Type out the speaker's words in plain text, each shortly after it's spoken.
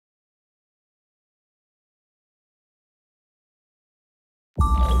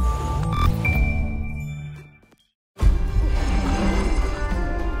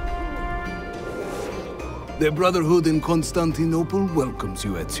The Brotherhood in Constantinople welcomes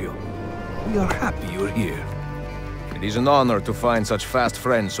you, Ezio. We are happy you're here. It is an honor to find such fast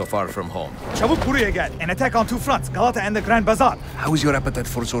friends so far from home. Çabuk buraya gel. An attack on two fronts, Galata and the Grand Bazaar. How is your appetite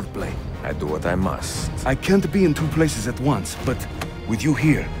for swordplay? I do what I must. I can't be in two places at once, but with you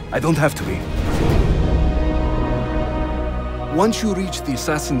here, I don't have to be. Once you reach the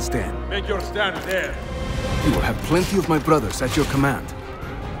assassin's den, Make your stand there. you will have plenty of my brothers at your command.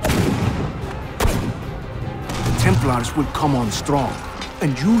 The Templars will come on strong,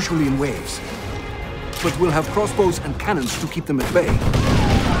 and usually in waves. But we'll have crossbows and cannons to keep them at bay.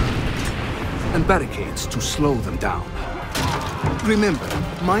 And barricades to slow them down. Remember,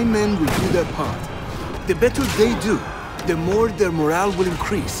 my men will do their part. The better they do, the more their morale will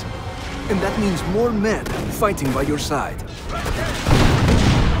increase. And that means more men fighting by your side.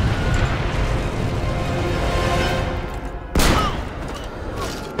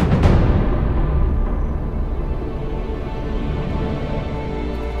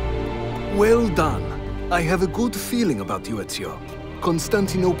 Well done. I have a good feeling about you, Ezio.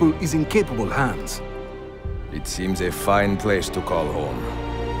 Constantinople is in capable hands. It seems a fine place to call home.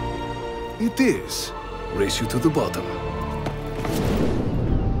 It is. Race you to the bottom.